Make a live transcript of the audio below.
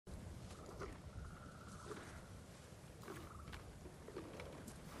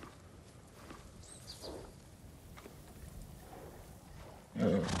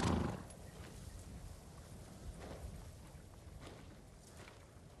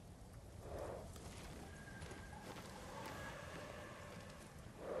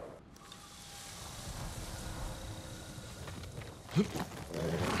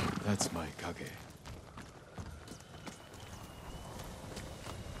That's my kage.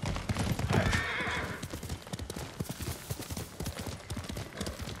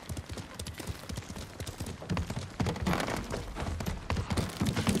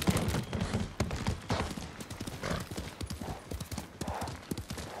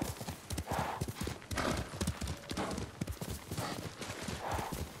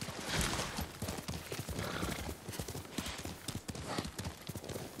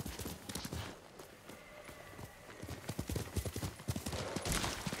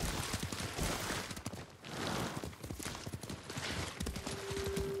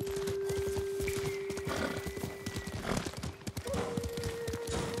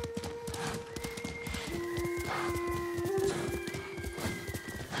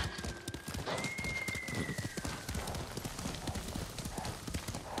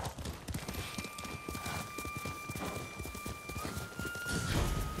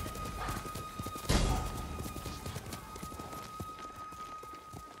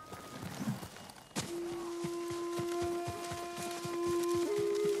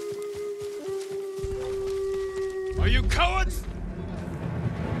 Are you cowards?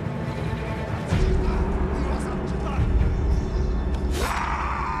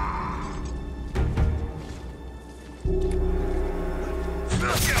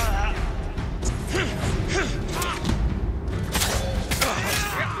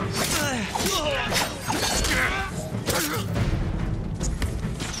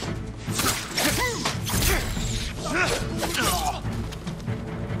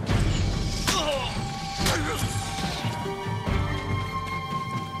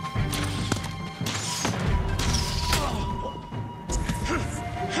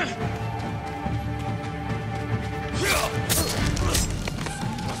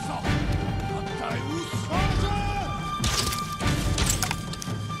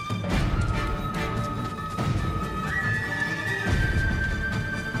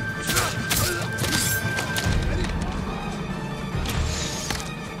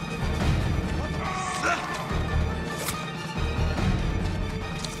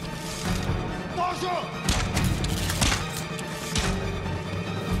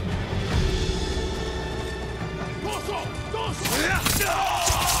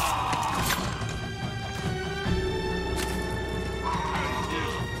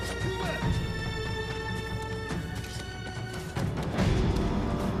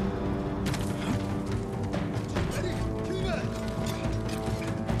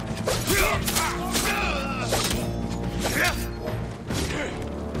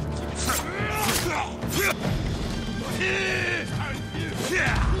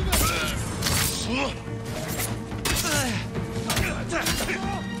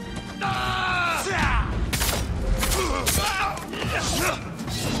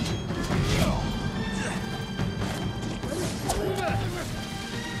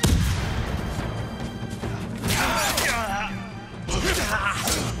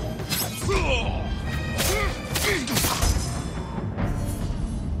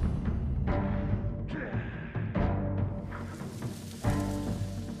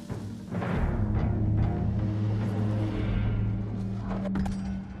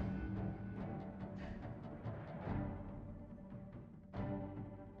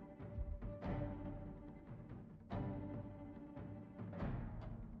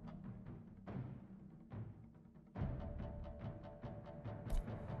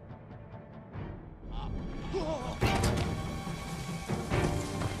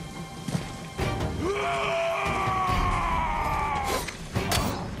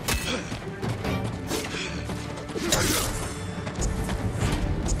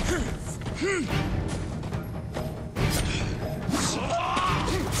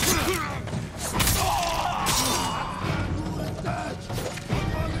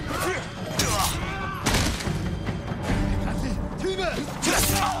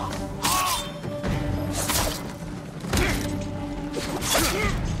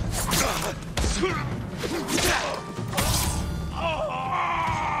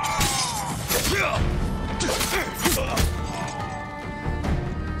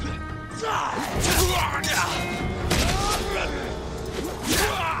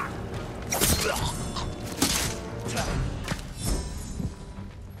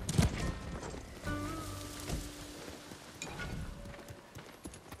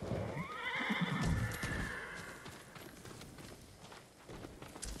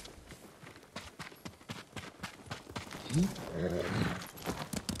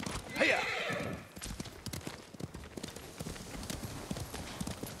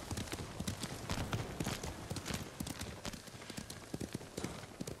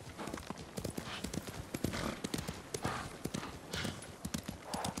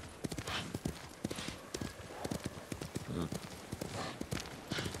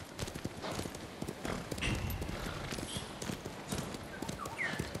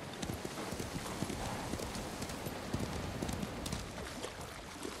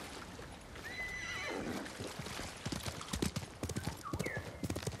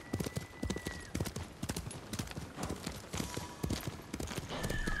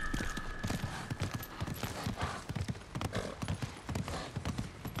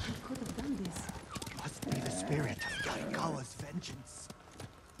 spirit of Yarikawa's vengeance.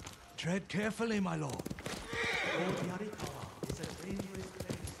 Tread carefully, my lord. Old Yarikawa is a dangerous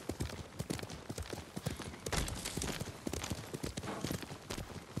place.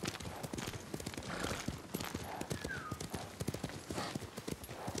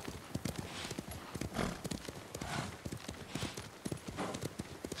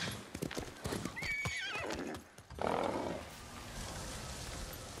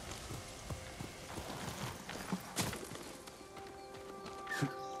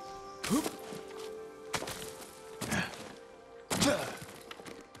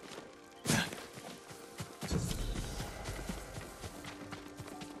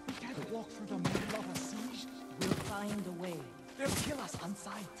 Walk through the middle of a siege? We'll find a way. They'll kill us on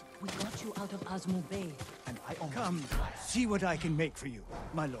sight. We got you out of Asmo Bay. And I almost... Come, see what I can make for you,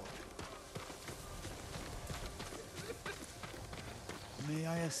 my lord. May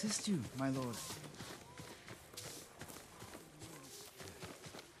I assist you, my lord?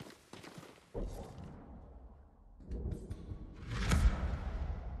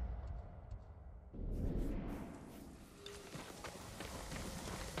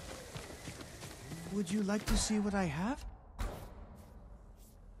 Would you like to see what I have?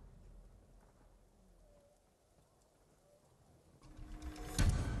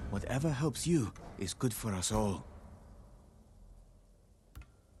 Whatever helps you is good for us all.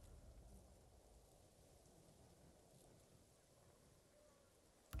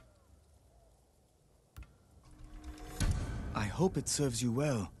 I hope it serves you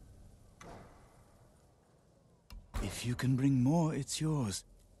well. If you can bring more, it's yours.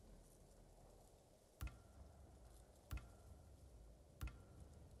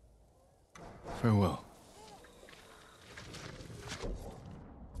 Farewell.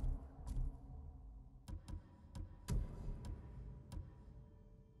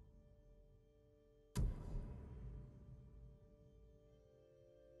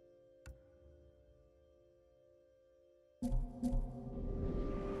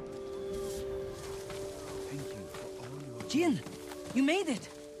 Thank you for all your... Jin, you made it!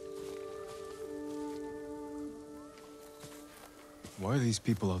 Why are these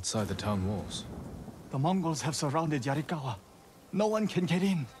people outside the town walls? The Mongols have surrounded Yarikawa. No one can get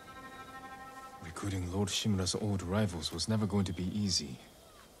in. Recruiting Lord Shimura's old rivals was never going to be easy.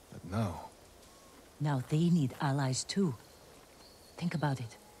 But now... Now they need allies too. Think about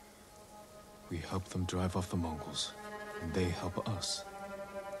it. we help them drive off the Mongols, and they help us.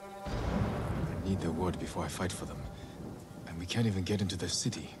 I need their word before I fight for them. And we can't even get into the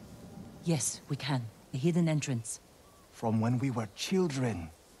city. Yes, we can. A hidden entrance. From when we were children.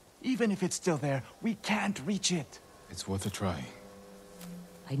 Even if it's still there, we can't reach it. It's worth a try.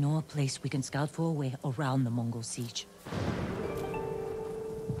 I know a place we can scout for a way around the Mongol siege.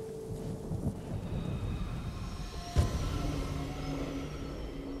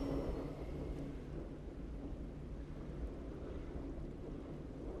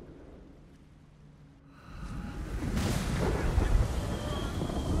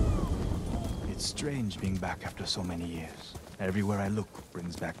 It's strange being back after so many years. Everywhere I look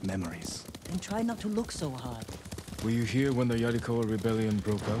brings back memories. Then try not to look so hard. Were you here when the Yarikawa rebellion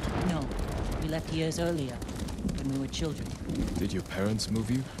broke out? No, we left years earlier, when we were children. Did your parents move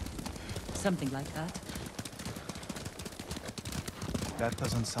you? Something like that. That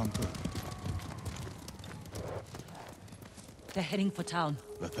doesn't sound good. They're heading for town.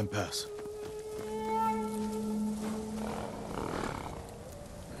 Let them pass.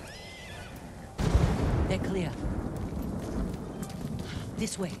 They're clear.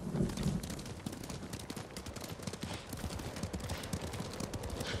 This way.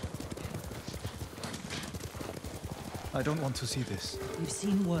 I don't want to see this. We've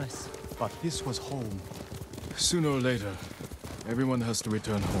seen worse. But this was home. Sooner or later, everyone has to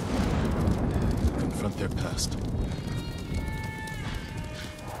return home. Confront their past.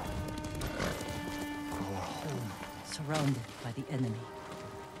 Our home. Surrounded by the enemy.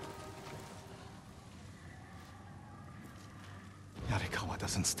 Yarikawa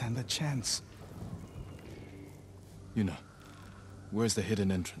doesn't stand a chance. Yuna, where's the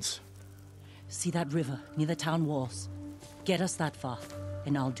hidden entrance? See that river near the town walls? Get us that far,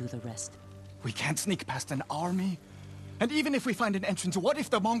 and I'll do the rest. We can't sneak past an army. And even if we find an entrance, what if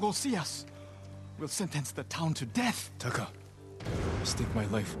the Mongols see us? We'll sentence the town to death. Taka, I stake my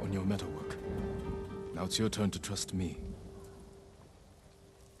life on your metalwork. Now it's your turn to trust me.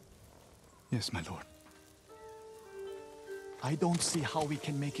 Yes, my lord. I don't see how we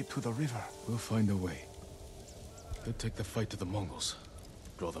can make it to the river. We'll find a way. He'll take the fight to the Mongols.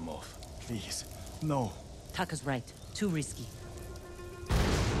 Draw them off. Please, no. Taka's right. Too risky.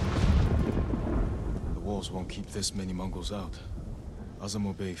 The war walls won't keep this many Mongols out.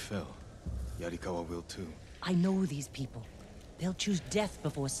 Azamo Bay fell. Yarikawa will too. I know these people. They'll choose death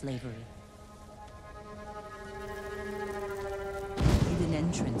before slavery. The hidden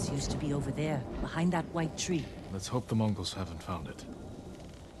entrance used to be over there, behind that white tree. Let's hope the Mongols haven't found it.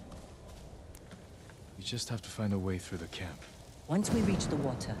 We just have to find a way through the camp. Once we reach the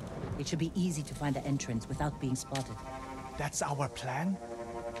water, it should be easy to find the entrance without being spotted. That's our plan?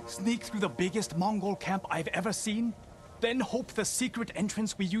 Sneak through the biggest Mongol camp I've ever seen? Then hope the secret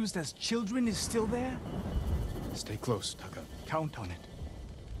entrance we used as children is still there? Stay close, Taka. Count on it.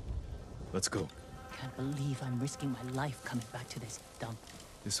 Let's go. Can't believe I'm risking my life coming back to this dump.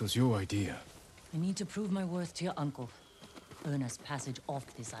 This was your idea. I need to prove my worth to your uncle. Earn us passage off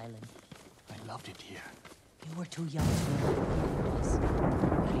this island. I loved it here. You were too young to know what it was.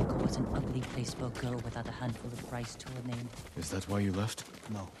 Yarikawa was an ugly place for a girl without a handful of rice to her name. Is that why you left?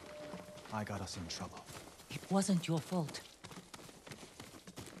 No. I got us in trouble. It wasn't your fault.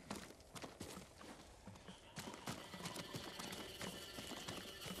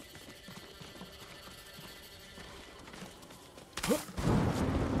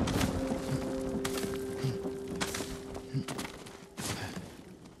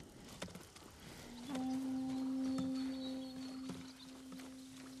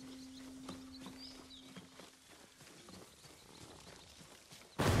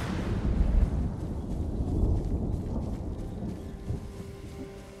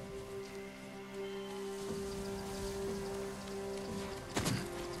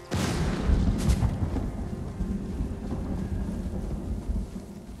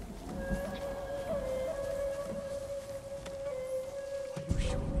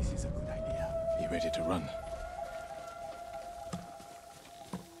 Ready to run.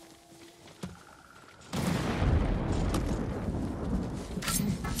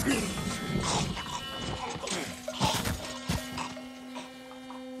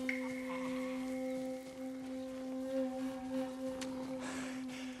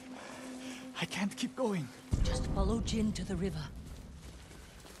 I can't keep going. Just follow Jin to the river.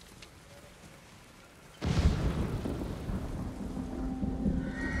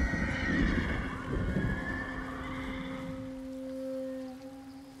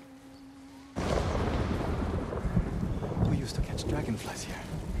 Dragonflies here,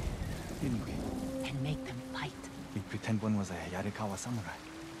 didn't we? And make them fight. We'd pretend one was a Yarikawa samurai,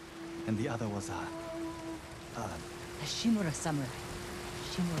 and the other was a Shimura samurai.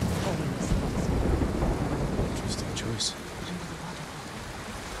 Shimura always responsible. Interesting choice.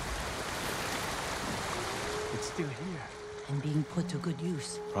 It's still here. And being put to good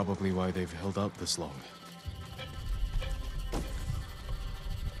use. Probably why they've held out this long.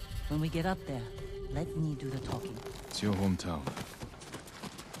 When we get up there, let me do the talking. It's your hometown.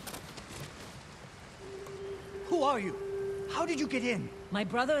 Who are you? How did you get in? My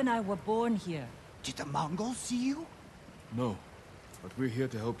brother and I were born here. Did the Mongols see you? No, but we're here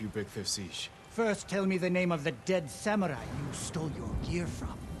to help you break their siege. First, tell me the name of the dead samurai you stole your gear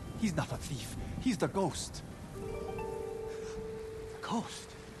from. He's not a thief. He's the ghost. The ghost?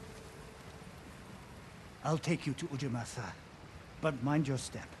 I'll take you to Ujimasa. But mind your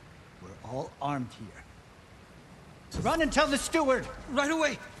step. We're all armed here. Run and tell the steward! Right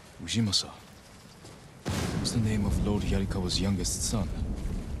away! Ujimasa. It's the name of Lord Yarikawa's youngest son.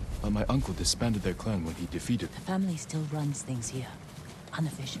 But my uncle disbanded their clan when he defeated The family still runs things here.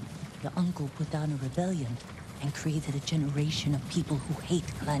 Unofficially. Your uncle put down a rebellion and created a generation of people who hate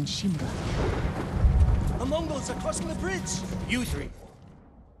Clan Shimura. The Mongols are crossing the bridge! You three.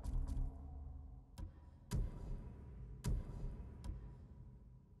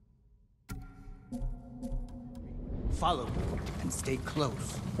 Follow me and stay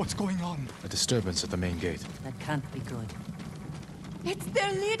close. What's going on? a disturbance at the main gate. That can't be good. It's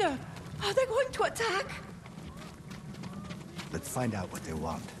their leader! Are they going to attack? Let's find out what they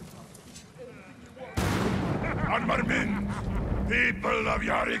want. Armarmin, people of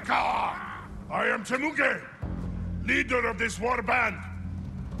Yarikawa, I am Temuge, leader of this war band.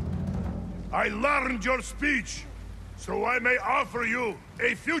 I learned your speech, so I may offer you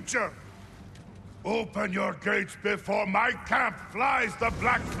a future. Open your gates before my camp flies the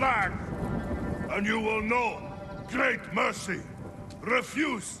black flag, and you will know great mercy.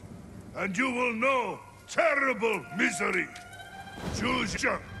 Refuse, and you will know terrible misery. Choose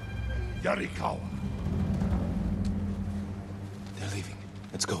your Yarikawa. They're leaving.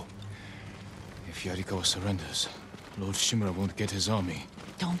 Let's go. If Yarikawa surrenders, Lord Shimura won't get his army.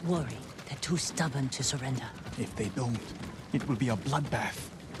 Don't worry. They're too stubborn to surrender. If they don't, it will be a bloodbath.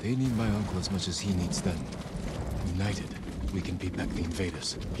 They need my uncle as much as he needs them. United, we can beat back the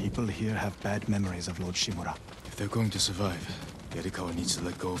invaders. People here have bad memories of Lord Shimura. If they're going to survive, Yarikawa needs to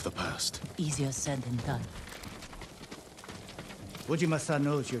let go of the past. Easier said than done. Ujima-san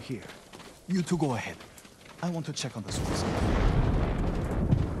knows you're here. You two go ahead. I want to check on the source.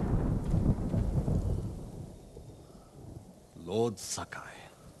 Lord Sakai.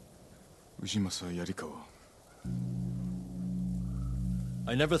 Ujimasa Yarikawa.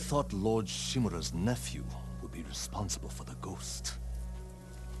 I never thought Lord Shimura's nephew would be responsible for the ghost.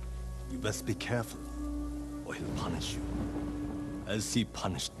 You best be careful, or he'll punish you. As he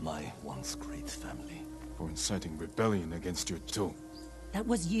punished my once great family. For inciting rebellion against your toe. That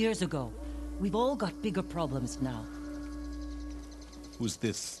was years ago. We've all got bigger problems now. Who's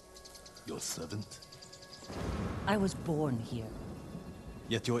this? Your servant? I was born here.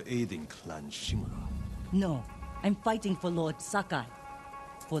 Yet you're aiding Clan Shimura. No, I'm fighting for Lord Sakai.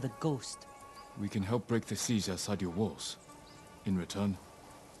 For the ghost. We can help break the siege outside your walls. In return,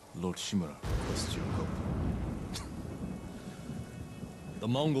 Lord Shimura requests your help. The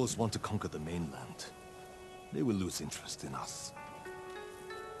Mongols want to conquer the mainland. They will lose interest in us.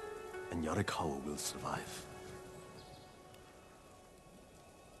 And Yarikawa will survive.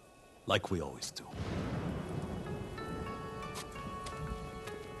 Like we always do.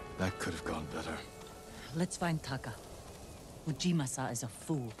 That could have gone better. Let's find Taka. Ujima-sa is a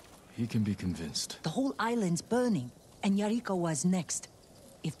fool. He can be convinced. The whole island's burning, and Yarikawa's next.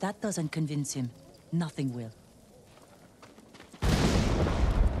 If that doesn't convince him, nothing will.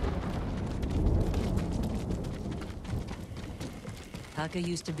 Taka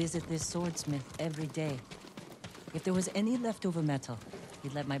used to visit this swordsmith every day. If there was any leftover metal,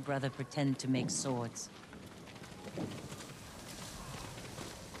 he'd let my brother pretend to make swords.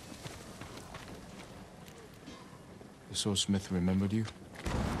 The swordsmith remembered you?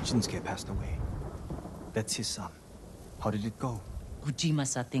 Shinsuke passed away. That's his son. How did it go?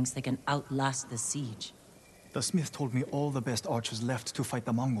 Ujima-sa thinks they can outlast the siege. The smith told me all the best archers left to fight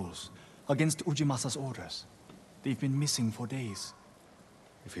the Mongols, against Ujimasa's orders. They've been missing for days.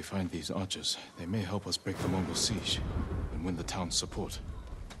 If we find these archers, they may help us break the Mongol siege and win the town's support.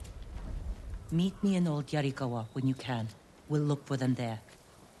 Meet me in old Yarikawa when you can. We'll look for them there.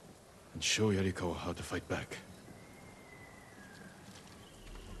 And show Yarikawa how to fight back.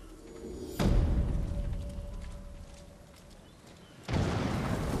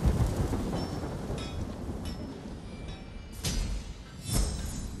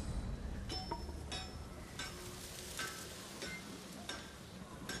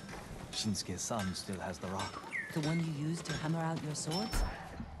 Shinsuke's son still has the rock. The one you used to hammer out your swords?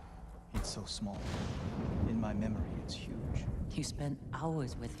 It's so small. In my memory, it's huge. You spent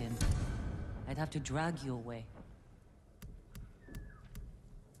hours with him. I'd have to drag you away.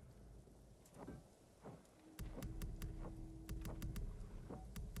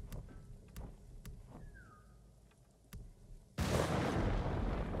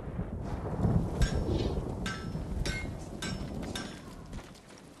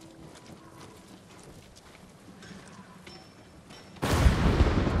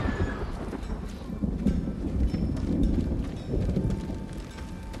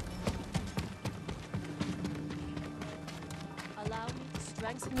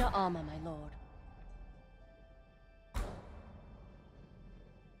 Strengthen your armor, my lord.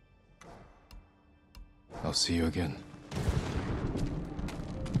 I'll see you again.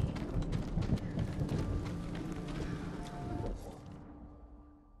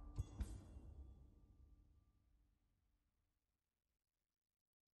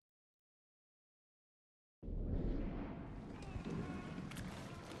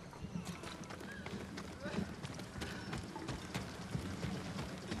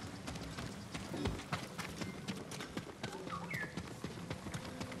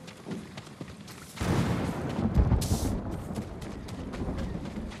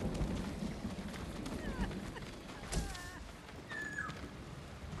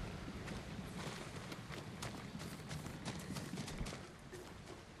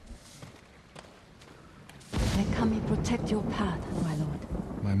 May Kami protect your path, my lord.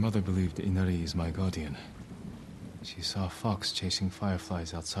 My mother believed Inari is my guardian. She saw a fox chasing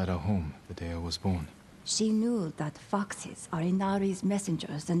fireflies outside our home the day I was born. She knew that foxes are Inari's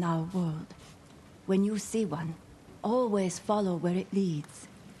messengers in our world. When you see one, always follow where it leads.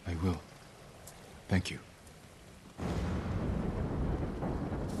 I will. Thank you.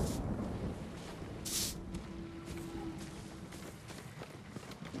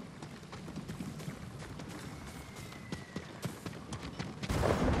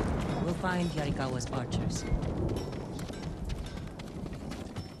 We'll find Yarikawa's archers.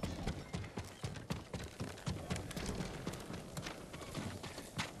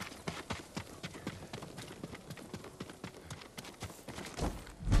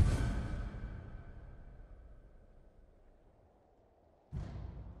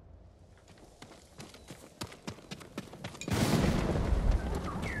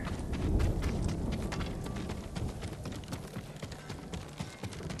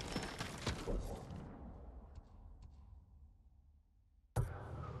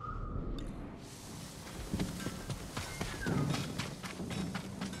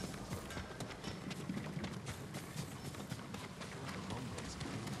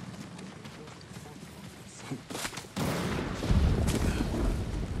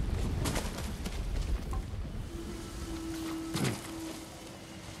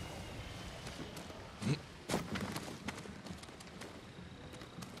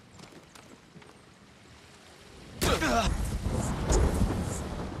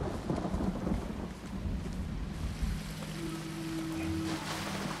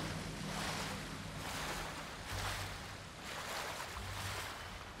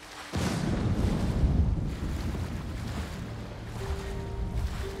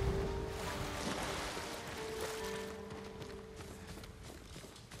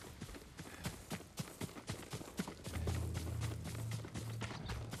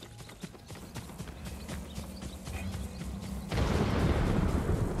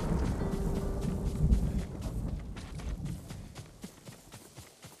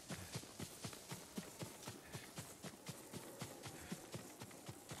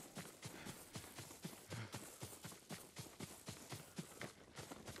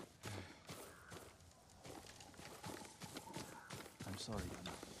 sorry,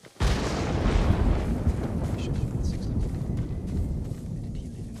 Anna. I should have been 16. Didn't he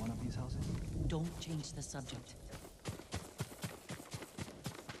live in one of these houses? Don't change the subject.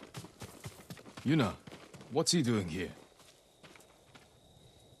 Yuna, what's he doing here?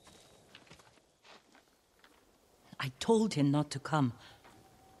 I told him not to come.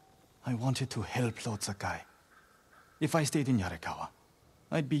 I wanted to help Lord Sakai. If I stayed in Yarikawa,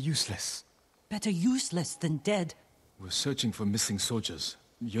 I'd be useless. Better useless than dead. We're searching for missing soldiers.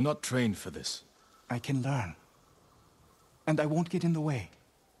 You're not trained for this. I can learn. And I won't get in the way.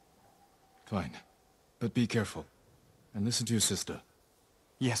 Fine. But be careful. And listen to your sister.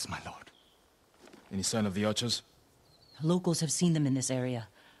 Yes, my lord. Any sign of the archers? Locals have seen them in this area,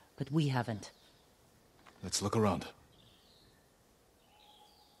 but we haven't. Let's look around.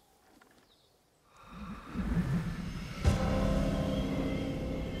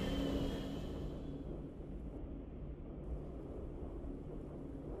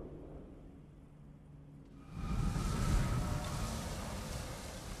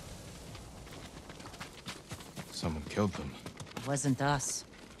 Someone killed them. It wasn't us.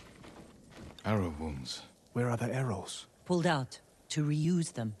 Arrow wounds. Where are the arrows? Pulled out to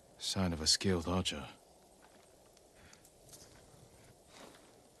reuse them. Sign of a skilled archer.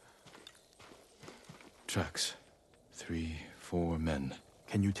 Tracks. 3, 4 men.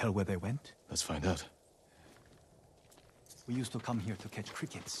 Can you tell where they went? Let's find out. We used to come here to catch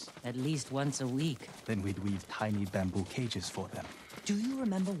crickets. At least once a week. Then we'd weave tiny bamboo cages for them. Do you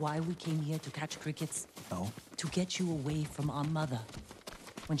remember why we came here to catch crickets? No? To get you away from our mother.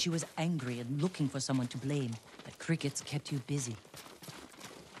 When she was angry and looking for someone to blame, the crickets kept you busy.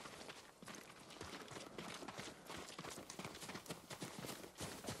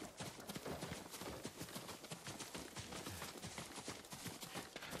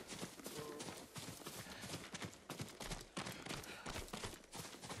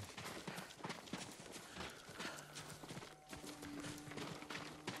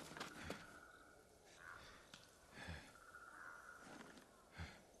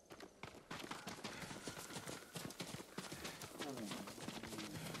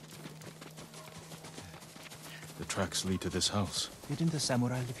 The tracks lead to this house. Didn't the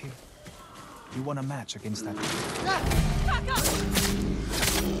samurai live here? You won a match against that.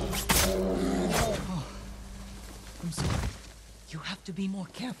 Oh, I'm sorry. You have to be more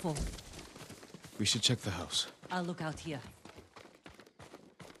careful. We should check the house. I'll look out here.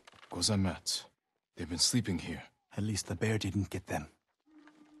 Gozan mats. They've been sleeping here. At least the bear didn't get them.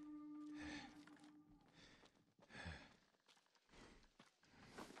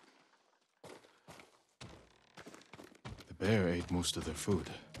 The bear ate most of their food.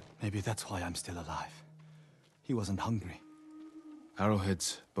 Maybe that's why I'm still alive. He wasn't hungry.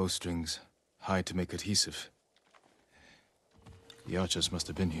 Arrowheads, bowstrings, hide to make adhesive. The archers must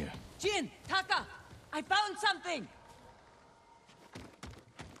have been here. Jin! Taka! I found something!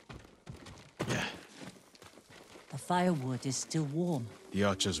 Yeah. The firewood is still warm. The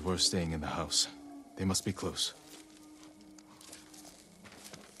archers were staying in the house. They must be close.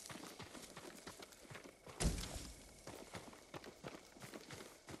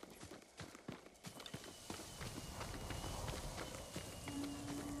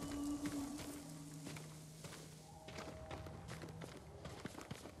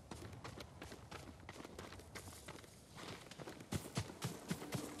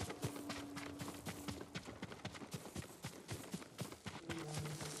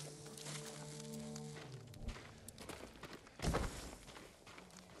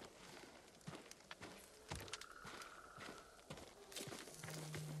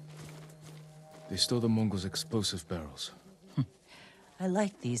 They stole the Mongols' explosive barrels. I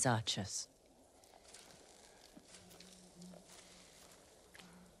like these archers.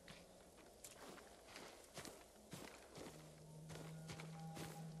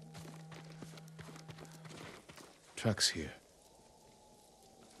 Tracks here.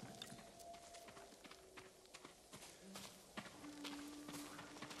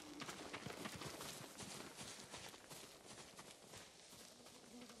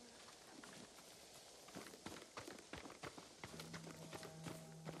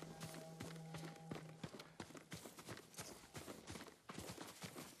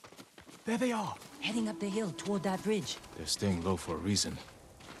 There they are! Heading up the hill toward that ridge. They're staying low for a reason.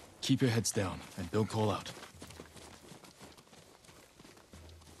 Keep your heads down, and don't call out.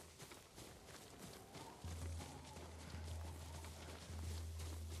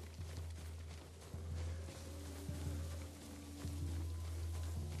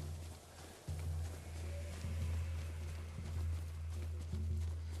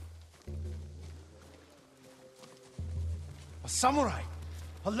 A samurai!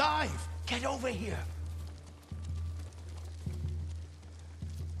 Alive! Get over here!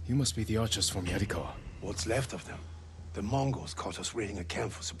 You must be the archers from Yarikawa. What's left of them? The Mongols caught us raiding a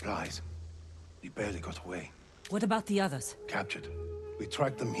camp for supplies. We barely got away. What about the others? Captured. We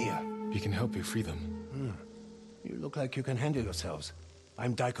tracked them here. We can help you free them. You look like you can handle yourselves.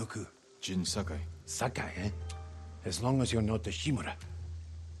 I'm Daikoku. Jin Sakai. Sakai, eh? As long as you're not the Shimura.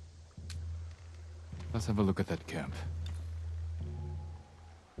 Let's have a look at that camp.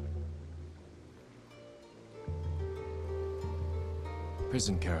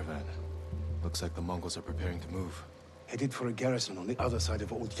 Prison caravan. Looks like the Mongols are preparing to move. Headed for a garrison on the other side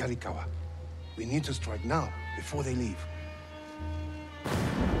of Old Yarikawa. We need to strike now, before they leave.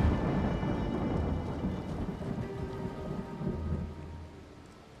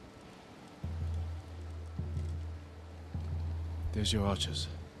 There's your archers.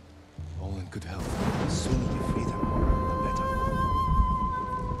 All in good health. The sooner we free them, the better.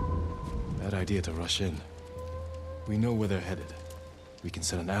 Bad idea to rush in. We know where they're headed. We can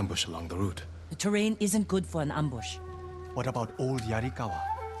set an ambush along the route. The terrain isn't good for an ambush. What about Old Yarikawa?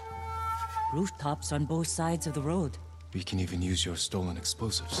 Rooftops on both sides of the road. We can even use your stolen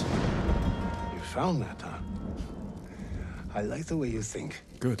explosives. You found that, huh? I like the way you think.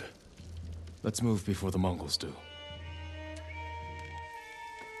 Good. Let's move before the Mongols do.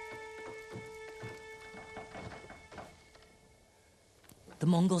 The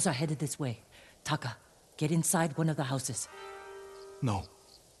Mongols are headed this way. Taka, get inside one of the houses. No.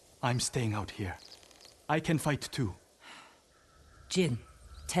 I'm staying out here. I can fight too. Jin,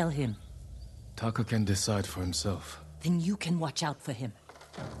 tell him. Taka can decide for himself. Then you can watch out for him.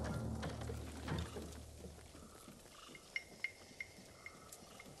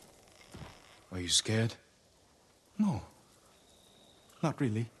 Are you scared? No. Not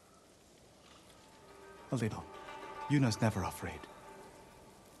really. A little. Yuna's never afraid.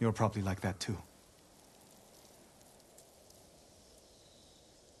 You're probably like that too.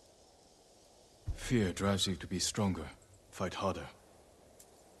 Fear drives you to be stronger, fight harder.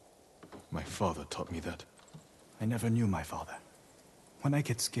 My father taught me that. I never knew my father. When I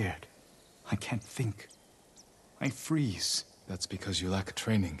get scared, I can't think. I freeze. That's because you lack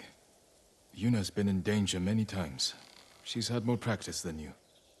training. Yuna's been in danger many times. She's had more practice than you.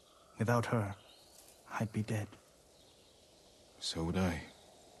 Without her, I'd be dead. So would I.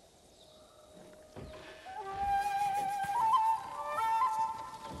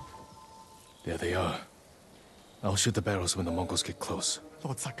 There they are. I'll shoot the barrels when the Mongols get close.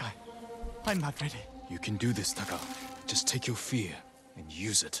 Lord Sakai, I'm not ready. You can do this, Taka. Just take your fear and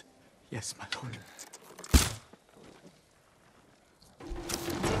use it. Yes, my lord.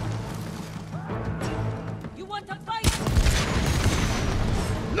 You want to fight?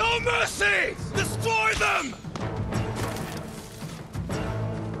 No mercy! Destroy them!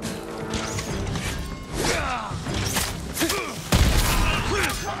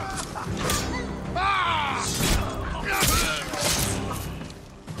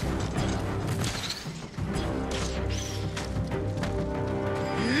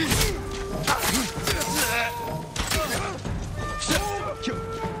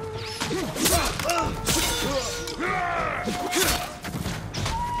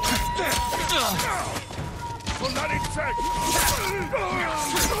 Fanatic check!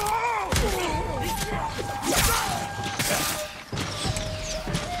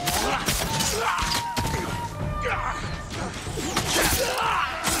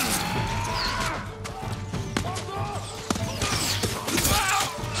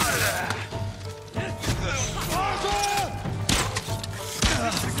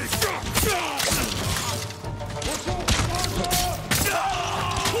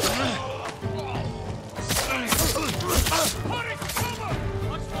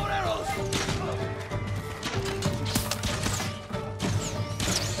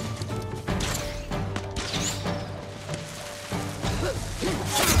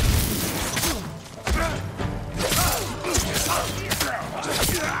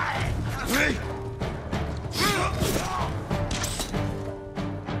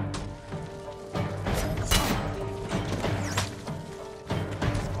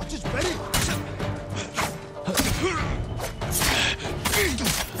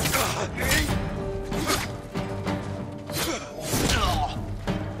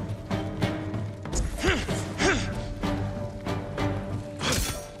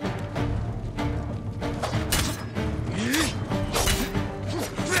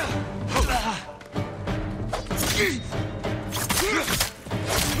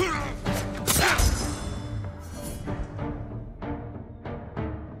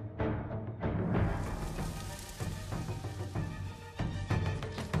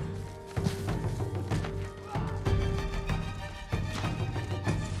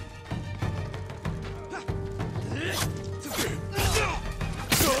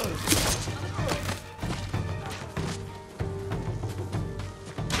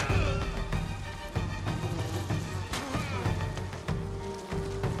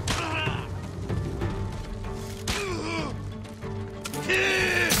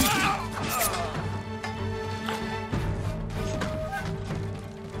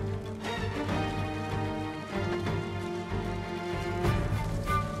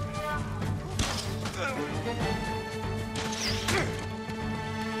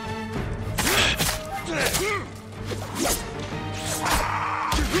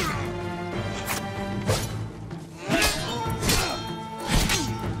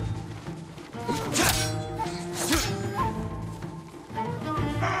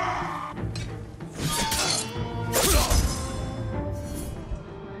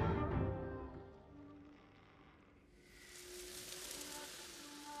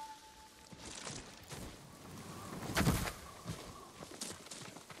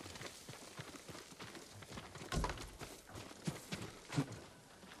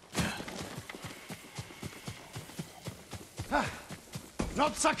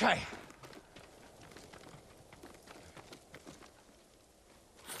 Not Sakai!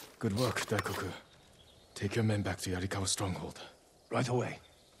 Good work, Daikoku. Take your men back to Yarikawa stronghold. Right away.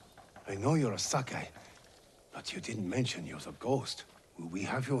 I know you're a Sakai, but you didn't mention you're a ghost. Will we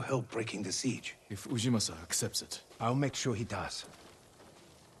have your help breaking the siege? If Ujimasa accepts it. I'll make sure he does.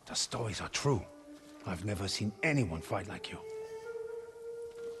 The stories are true. I've never seen anyone fight like you.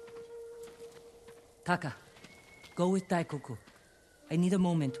 Taka, go with Daikoku. I need a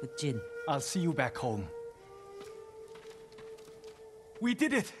moment with Jin. I'll see you back home. We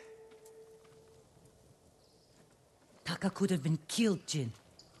did it! Taka could have been killed, Jin.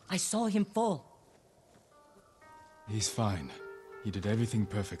 I saw him fall. He's fine. He did everything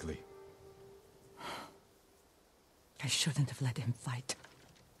perfectly. I shouldn't have let him fight.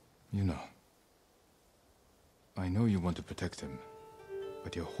 You know. I know you want to protect him,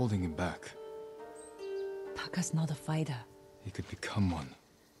 but you're holding him back. Taka's not a fighter. He could become one.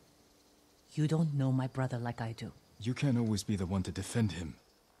 You don't know my brother like I do. You can't always be the one to defend him.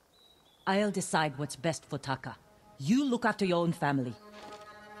 I'll decide what's best for Taka. You look after your own family.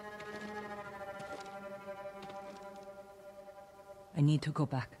 I need to go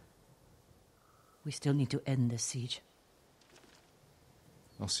back. We still need to end this siege.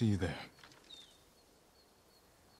 I'll see you there.